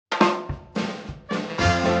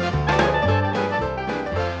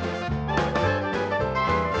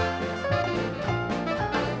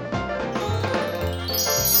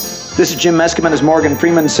This is Jim Meskimen as Morgan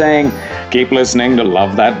Freeman saying, keep listening to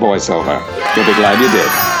Love That Voiceover. You'll be glad you did.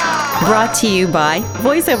 Brought to you by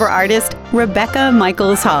voiceover artist Rebecca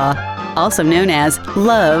Michaels-Haw, also known as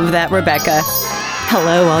Love That Rebecca.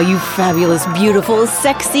 Hello, all you fabulous, beautiful,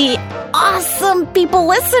 sexy, awesome people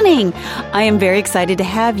listening. I am very excited to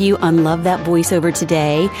have you on Love That Voiceover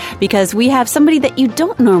today because we have somebody that you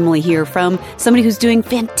don't normally hear from, somebody who's doing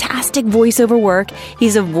fantastic voiceover work.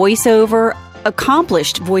 He's a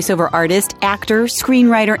accomplished voiceover artist, actor,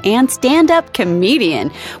 screenwriter, and stand-up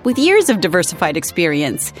comedian with years of diversified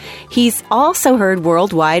experience. He's also heard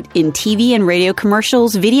worldwide in TV and radio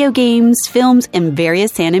commercials, video games, films, and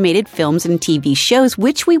various animated films and TV shows,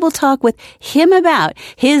 which we will talk with him about.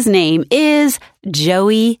 His name is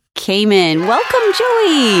Joey Kamen. Welcome,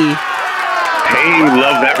 Joey. Hey,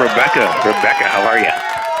 love that, Rebecca. Rebecca, how are you?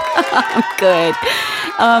 I'm good.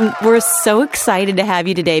 We're so excited to have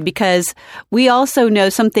you today because we also know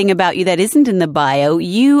something about you that isn't in the bio.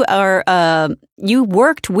 You are you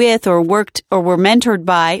worked with or were mentored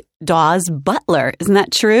by Daws Butler. Isn't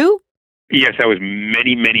that true? Yes, that was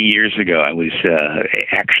many, many years ago. I was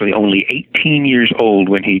actually only 18 years old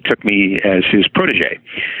when he took me as his protege.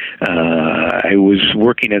 I was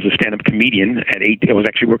working as a stand-up comedian at 18. I was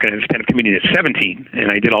actually working as a stand-up comedian at 17, and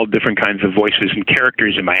I did all different kinds of voices and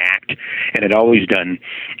characters in my act, and had always done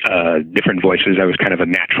different voices. I was kind of a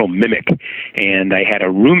natural mimic, and I had a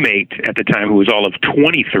roommate at the time who was all of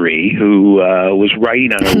 23 who was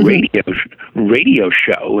writing on a radio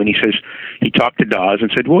show, and he talked to Daws and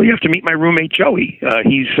said, well, you have to meet my roommate Joey.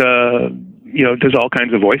 He's does all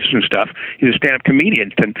kinds of voices and stuff. He's a stand-up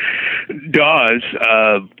comedian. And Daws,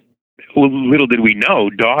 little did we know,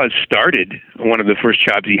 Daws started one of the first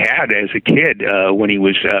jobs he had as a kid when he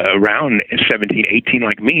was around 17, 18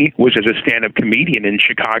 like me, was as a stand-up comedian in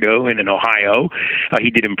Chicago and in Ohio.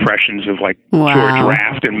 He did impressions of like George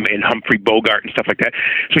Raft and Humphrey Bogart and stuff like that.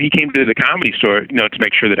 So he came to the Comedy Store, to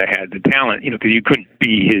make sure that I had the talent, because you couldn't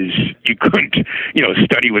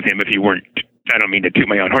study with him if you weren't. I don't mean to toot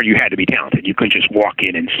my own horn. You had to be talented. You couldn't just walk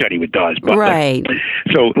in and study with Daws Butler. Right.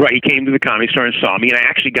 So, he came to the Comedy Store and saw me, and I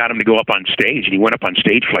actually got him to go up on stage, and he went up on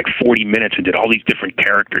stage for like 40 minutes and did all these different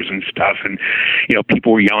characters and stuff, and,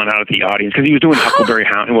 people were yelling out at the audience, because he was doing Huckleberry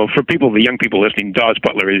Hound. Well, for the young people listening, Daws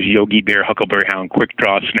Butler is Yogi Bear, Huckleberry Hound, Quick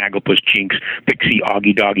Draw, Snagglepuss, Jinx, Pixie,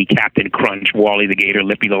 Augie Doggy, Captain Crunch, Wally the Gator,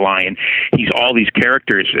 Lippy the Lion. He's all these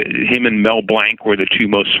characters. Him and Mel Blanc were the two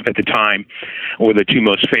most, at the time,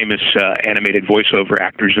 famous animated voiceover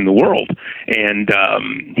actors in the world, and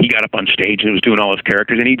he got up on stage and was doing all his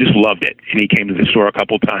characters, and he just loved it. And he came to the store a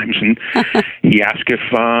couple times, and he asked if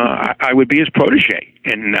I would be his protege,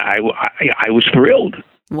 and I was thrilled.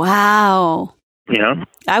 Wow. Yeah,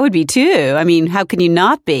 I would be too. I mean, how can you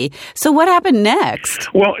not be? So what happened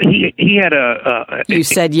next? Well, he had You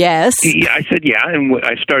said yes. I said yeah, and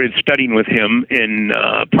I started studying with him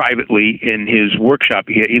privately in his workshop.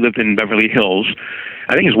 He lived in Beverly Hills.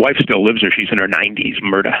 I think his wife still lives there. She's in her 90s,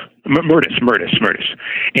 Murtis.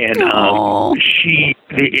 And she,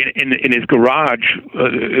 in his garage,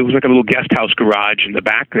 it was like a little guest house garage in the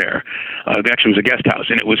back there. Actually, it was a guest house,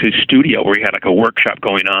 and it was his studio where he had like a workshop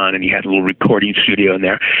going on, and he had a little recording studio in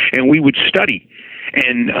there. And we would study.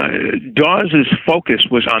 And Daws's focus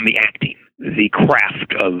was on the acting, the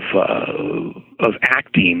craft of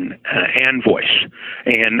acting and voice.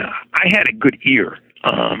 And I had a good ear.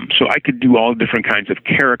 So I could do all different kinds of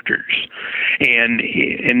characters and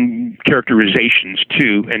characterizations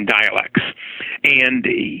too, and dialects. And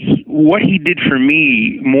what he did for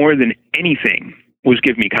me more than anything was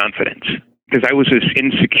give me confidence, because I was this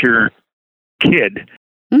insecure kid.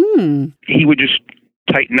 He would just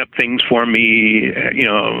tighten up things for me,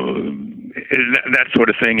 that sort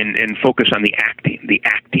of thing, and focus on the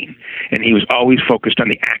acting. And he was always focused on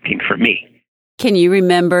the acting for me. Can you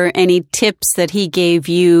remember any tips that he gave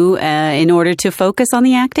you in order to focus on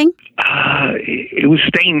the acting? It was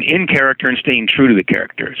staying in character and staying true to the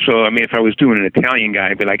character. So, I mean, if I was doing an Italian guy,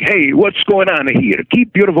 I'd be like, hey, what's going on here?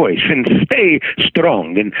 Keep your voice and stay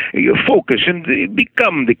strong and you focus and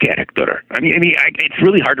become the character. I mean, it's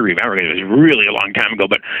really hard to remember. It was really a long time ago,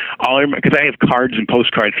 but because I have cards and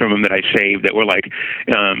postcards from him that I saved that were like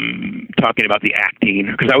talking about the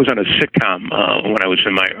acting, because I was on a sitcom when I was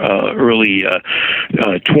in my early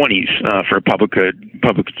 20s for public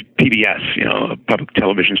PBS, public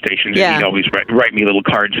television stations. Yeah. And he'd always write me a little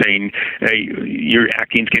card saying, hey, your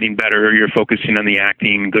acting's getting better, you're focusing on the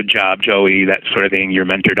acting, good job, Joey, that sort of thing, your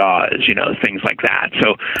mentor Dawes, things like that.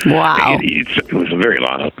 So wow. It was a very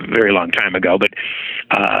long time ago. But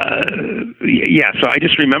so I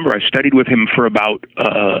just remember I studied with him for about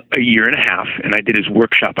a year and a half, and I did his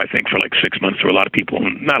workshop, I think, for like 6 months. There were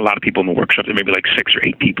not a lot of people in the workshop. There may be like 6 or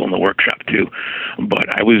 8 people in the workshop too. But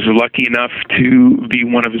I was lucky enough to be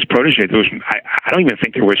one of his proteges. I don't even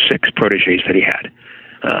think there were 6 proteges that he had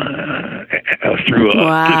through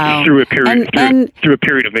a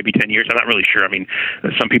period of maybe 10 years. I'm not really sure. I mean,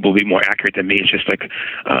 some people will be more accurate than me. It's just like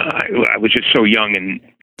I was just so young. And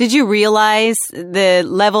did you realize the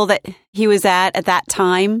level that he was at that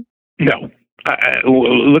time? No.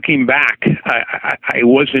 Looking back, I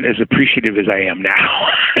wasn't as appreciative as I am now,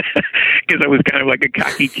 because I was kind of like a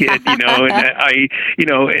cocky kid, and I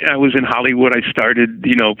was in Hollywood. I started,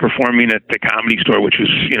 performing at the Comedy Store, which was,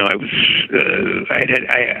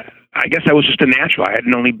 I guess I was just a natural. I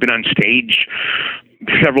hadn't only been on stage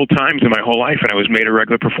several times in my whole life, and I was made a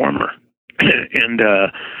regular performer. And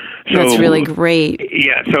so that's really great.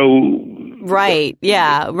 Yeah. So. Right.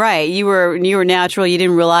 Yeah. Right. You were natural. You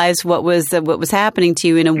didn't realize what was happening to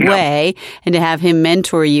you in a way, and to have him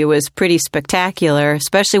mentor you was pretty spectacular,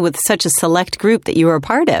 especially with such a select group that you were a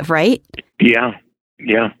part of. Right. Yeah.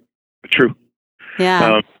 Yeah. True.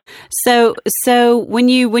 Yeah. So when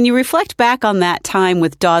you reflect back on that time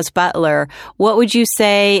with Daws Butler, what would you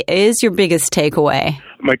say is your biggest takeaway?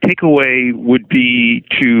 My takeaway would be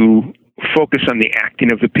to focus on the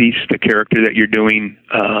acting of the piece, the character that you're doing,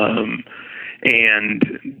 and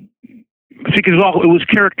because it was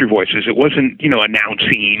character voices. It wasn't,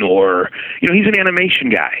 announcing or, he's an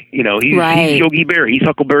animation guy. He's Yogi Bear. He's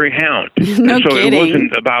Huckleberry Hound. No so kidding. It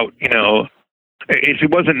wasn't about,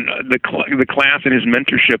 it wasn't the class, and his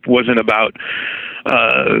mentorship wasn't about,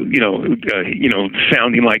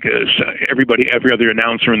 sounding like every other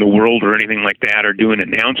announcer in the world or anything like that, or doing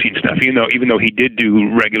announcing stuff. Even though he did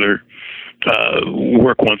do regular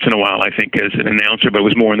work once in a while, I think, as an announcer, but it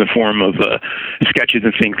was more in the form of sketches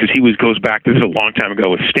and things, because he goes back, this is a long time ago,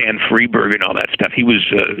 with Stan Freberg and all that stuff. He was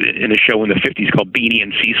in a show in the 50s called Beanie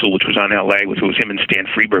and Cecil, which was on LA, which was him and Stan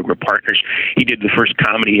Freberg were partners. He did the first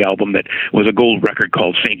comedy album that was a gold record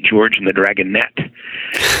called St. George and the Dragonette.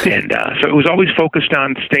 And so it was always focused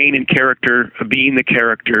on staying in character, being the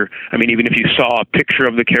character. I mean, even if you saw a picture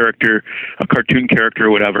of the character, a cartoon character or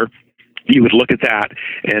whatever, you would look at that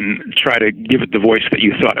and try to give it the voice that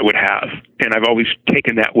you thought it would have. And I've always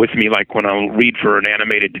taken that with me, like when I'll read for an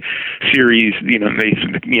animated series, agent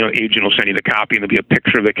will send you the copy and there'll be a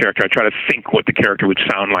picture of the character. I try to think what the character would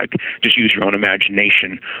sound like. Just use your own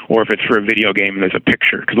imagination. Or if it's for a video game and there's a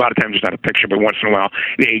picture, because a lot of times it's not a picture, but once in a while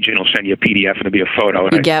the agent will send you a PDF and it'll be a photo.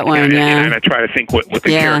 And I try to think what the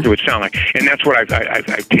character would sound like. And that's what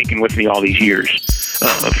I've taken with me all these years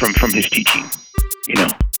from his teaching,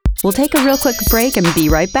 We'll take a real quick break and be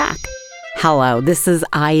right back. Hello, this is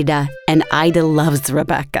Ida, and Ida loves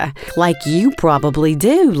Rebecca. Like you probably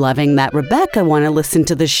do, loving that Rebecca want to listen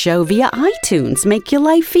to the show via iTunes. Make your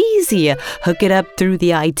life easier. Hook it up through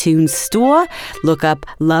the iTunes store. Look up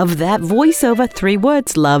Love That Voiceover, 3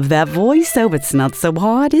 words, Love That Voiceover. It's not so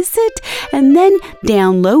hard, is it? And then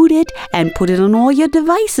download it and put it on all your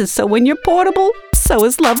devices. So when you're portable, so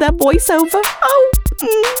is Love That Voiceover. Oh,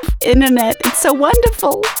 internet, it's so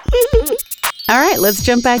wonderful. All right, let's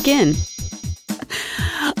jump back in.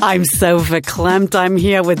 I'm so verklempt. I'm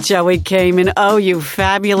here with Joey Kamen. Oh, you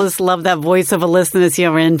fabulous Love That Voiceover listeners.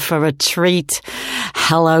 You're in for a treat.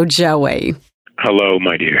 Hello, Joey. Hello,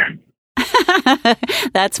 my dear.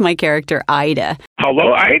 That's my character, Ida.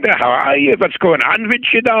 Hello, Ida. How are you? What's going on with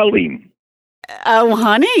you, darling? Oh,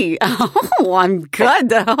 honey. Oh, I'm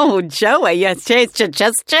good. Oh, Joey, yes, it's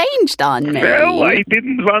just changed on me. Well, I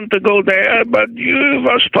didn't want to go there, but you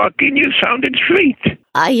was talking. You sounded sweet.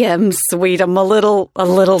 I am sweet. I'm a little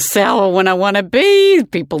sour when I want to be.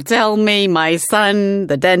 People tell me my son,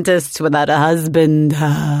 the dentist without a husband.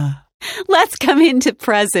 Let's come into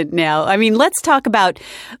present now. I mean, let's talk about,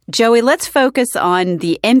 Joey, let's focus on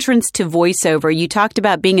the entrance to voiceover. You talked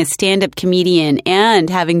about being a stand-up comedian and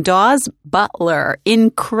having Daws Butler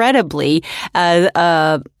incredibly as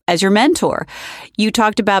your mentor. You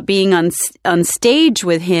talked about being on stage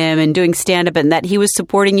with him and doing stand-up, and that he was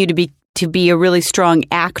supporting you to be a really strong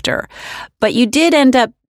actor. But you did end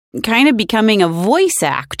up kind of becoming a voice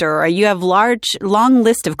actor. You have long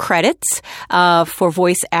list of credits for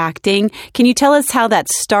voice acting. Can you tell us how that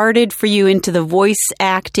started for you into the voice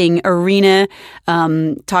acting arena?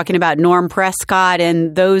 Talking about Norm Prescott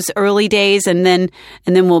and those early days, and then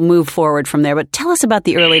we'll move forward from there. But tell us about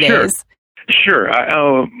the early days. Sure.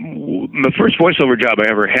 The first voiceover job I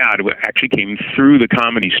ever had actually came through the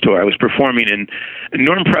Comedy Store. I was performing, and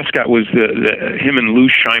Norm Prescott was him and Lou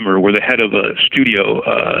Scheimer were the head of a studio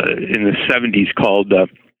in the 70s called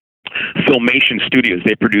Filmation Studios.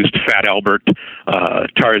 They produced Fat Albert,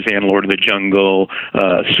 Tarzan, Lord of the Jungle,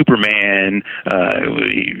 Superman,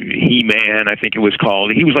 He-Man, I think it was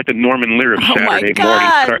called. He was like the Norman Lear of Saturday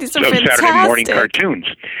morning cartoons.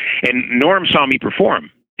 And Norm saw me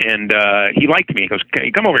perform. And he liked me. He goes, "Hey,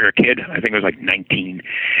 come over here, kid." I think I was like 19.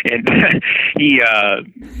 And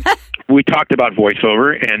we talked about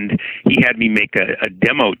voiceover, and he had me make a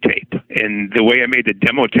demo tape. And the way I made the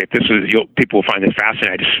demo tape, people will find this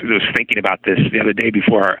fascinating. I just was thinking about this the other day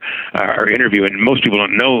before our interview, and most people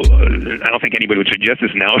don't know. I don't think anybody would suggest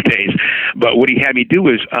this nowadays. But what he had me do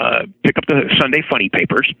was pick up the Sunday Funny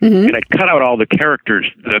Papers, and I'd cut out all the characters,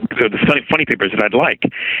 the funny papers that I'd like,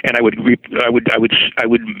 and I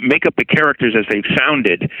would make up the characters as they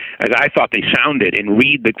sounded, as I thought they sounded, and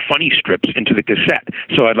read the funny strips into the cassette.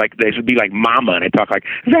 So they would be like Mama, and I'd talk like,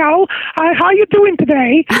 "Val, how you doing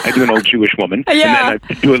today?" I do an old Jewish woman, and then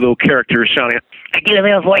I'd do a little character sounding. I do a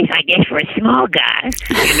little voice, I guess, for a small guy,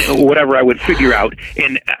 and whatever I would figure out,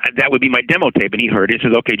 and that would be my demo tape. And he heard it,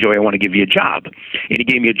 says, "Okay, Joey, I want to give you a job," and he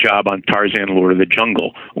gave me a job on Tarzan, Lord of the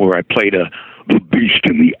Jungle, where I played the Beast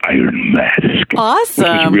in the Iron Mask. Awesome,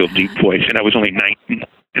 which was a real deep voice, and I was only 19.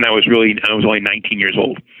 And I was only 19 years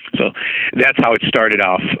old. So that's how it started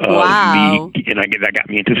off. Wow. That got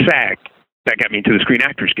me into SAG. That got me into the Screen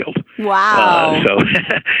Actors Guild. Wow.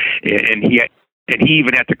 And he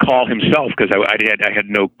even had to call himself because I had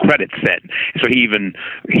no credits then. So he even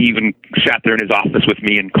sat there in his office with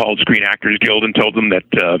me and called Screen Actors Guild and told them that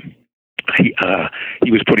he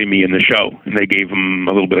was putting me in the show, and they gave him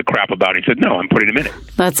a little bit of crap about it. He said, "No, I'm putting him in it."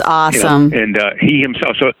 That's awesome. You know? And he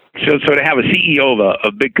himself, so to have a CEO of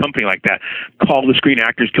a big company like that call the Screen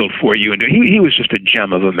Actors Guild for you, and he was just a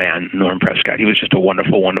gem of a man, Norm Prescott. He was just a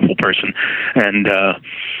wonderful, wonderful person, and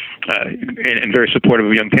very supportive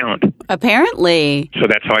of young talent. Apparently. So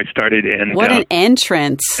that's how I started. And what an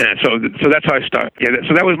entrance! So that's how I started. Yeah,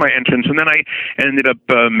 so that was my entrance, and then I ended up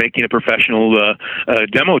making a professional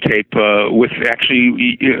demo tape with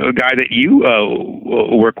actually a guy that you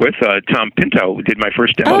work with, Tom Pinto, did my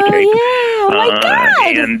first demo tape. Oh my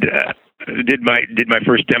God! And did my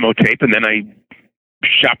first demo tape, and then I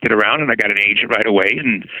shopped it around, and I got an agent right away,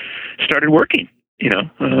 and started working. You know,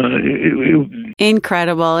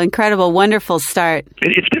 incredible, wonderful start.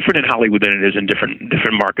 It's different in Hollywood than it is in different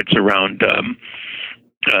markets around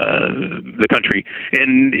the country,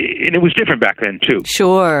 and it was different back then too.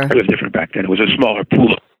 Sure, it was different back then. It was a smaller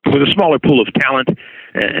pool. It was a smaller pool of talent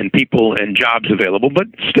and people and jobs available, but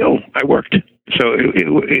still, I worked. So it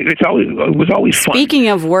was always fun. Speaking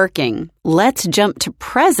of working, let's jump to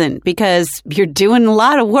present because you're doing a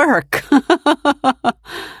lot of work.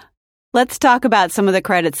 Let's talk about some of the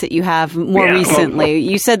credits that you have more recently.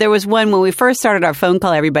 You said there was one when we first started our phone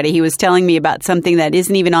call, everybody. He was telling me about something that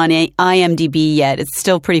isn't even on IMDb yet. It's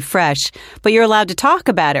still pretty fresh, but you're allowed to talk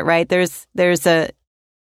about it, right? There's a...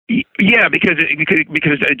 Yeah, because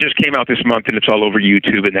it just came out this month and it's all over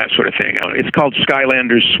YouTube and that sort of thing. It's called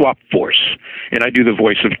Skylanders Swap Force, and I do the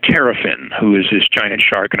voice of Terrafin, who is this giant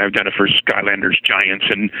shark, and I've done it for Skylanders Giants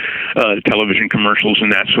and television commercials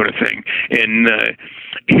and that sort of thing. And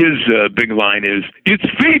his big line is, "It's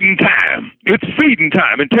feeding time! It's feeding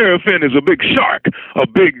time!" And Terrafin is a big shark, a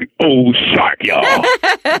big old shark, y'all.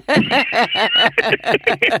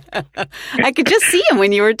 I could just see him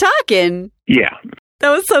when you were talking. Yeah. That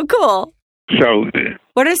was so cool. So,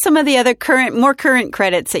 what are some of the other more current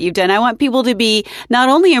credits that you've done? I want people to be not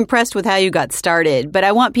only impressed with how you got started, but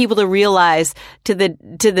I want people to realize to the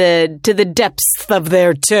depths of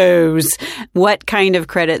their toes what kind of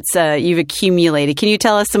credits you've accumulated. Can you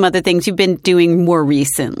tell us some other things you've been doing more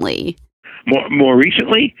recently? More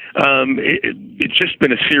recently, it's just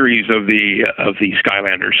been a series of the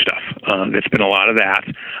Skylanders stuff. There's been a lot of that.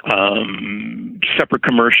 Separate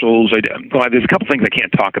commercials. There's a couple things I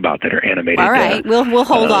can't talk about that are animated. All right, we'll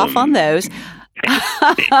hold off on those.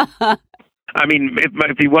 I mean,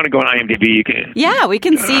 if you want to go on IMDb, you can. Yeah, we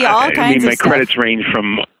can see all kinds of stuff. My credits range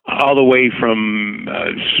from all the way from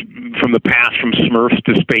the past, from Smurfs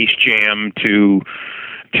to Space Jam to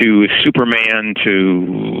Superman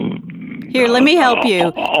to Here, let me help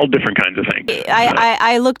you. All different kinds of things.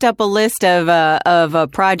 I looked up a list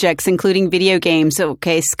of projects, including video games.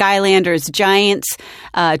 Okay, Skylanders, Giants,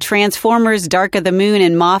 Transformers, Dark of the Moon,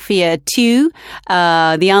 and Mafia 2.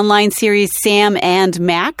 The online series Sam and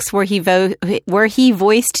Max, where he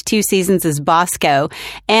voiced 2 seasons as Bosco,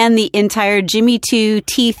 and the entire Jimmy Two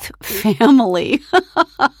Teeth family.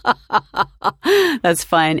 That's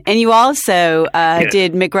fun. And you also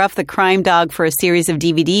did McGruff the Crime Dog for a series of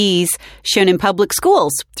DVDs shown in public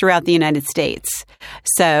schools throughout the United States.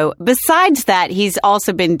 So besides that, he's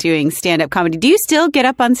also been doing stand-up comedy. Do you still get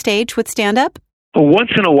up on stage with stand-up?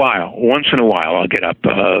 Once in a while, I'll get up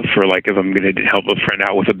for like if I'm going to help a friend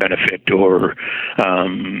out with a benefit or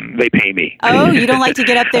they pay me. Oh, you don't like to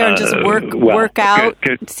get up there and just work out,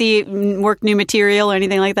 work new material or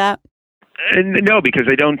anything like that? No, because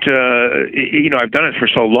I don't. I've done it for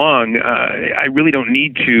so long. I really don't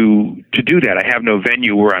need to do that. I have no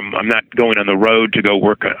venue where I'm not going on the road to go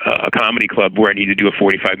work a comedy club where I need to do a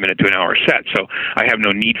 45-minute to an hour set. So I have no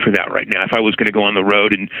need for that right now. If I was going to go on the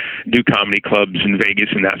road and do comedy clubs in Vegas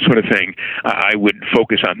and that sort of thing, I would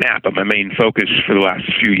focus on that. But my main focus for the last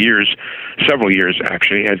several years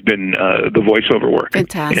actually, has been the voiceover work.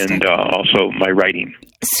 Fantastic. And also my writing.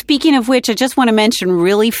 Speaking of which, I just want to mention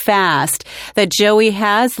really fast that Joey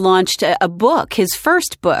has launched a book, his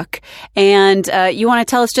first book. And you want to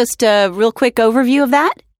tell us just a real quick overview of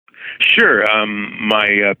that? Sure.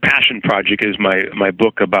 My passion project is my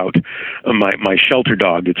book about my shelter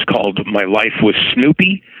dog. It's called My Life with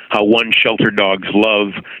Snoopy, How One Shelter Dog's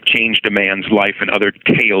Love Changed a Man's Life and Other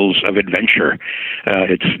Tales of Adventure.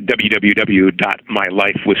 It's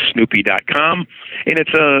www.mylifewithsnoopy.com. And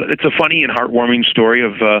it's a funny and heartwarming story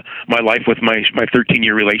of my life with my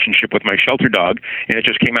 13-year relationship with my shelter dog. And it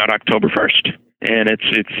just came out October 1st. And it's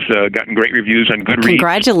gotten great reviews on Goodreads.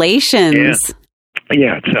 Congratulations.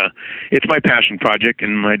 Yeah, it's my passion project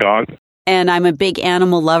and my dog. And I'm a big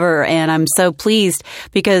animal lover, and I'm so pleased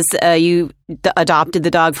because you adopted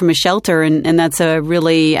the dog from a shelter, and that's a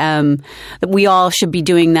really we all should be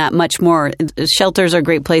doing that much more. Shelters are a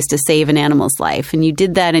great place to save an animal's life, and you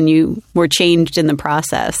did that, and you were changed in the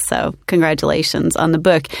process. So congratulations on the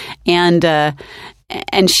book and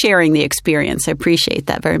sharing the experience. I appreciate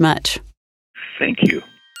that very much. Thank you.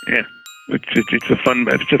 Yeah. It's a fun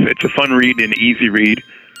read and easy read.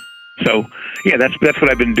 So yeah, that's what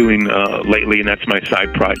I've been doing lately, and that's my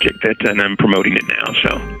side project. And I'm promoting it now.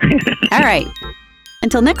 So all right.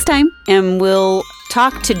 Until next time, and we'll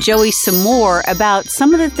talk to Joey some more about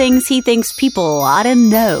some of the things he thinks people ought to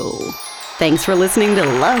know. Thanks for listening to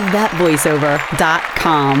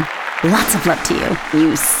LoveThatVoiceover.com. Lots of love to you,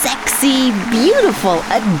 you sexy, beautiful,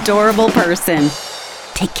 adorable person.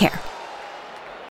 Take care.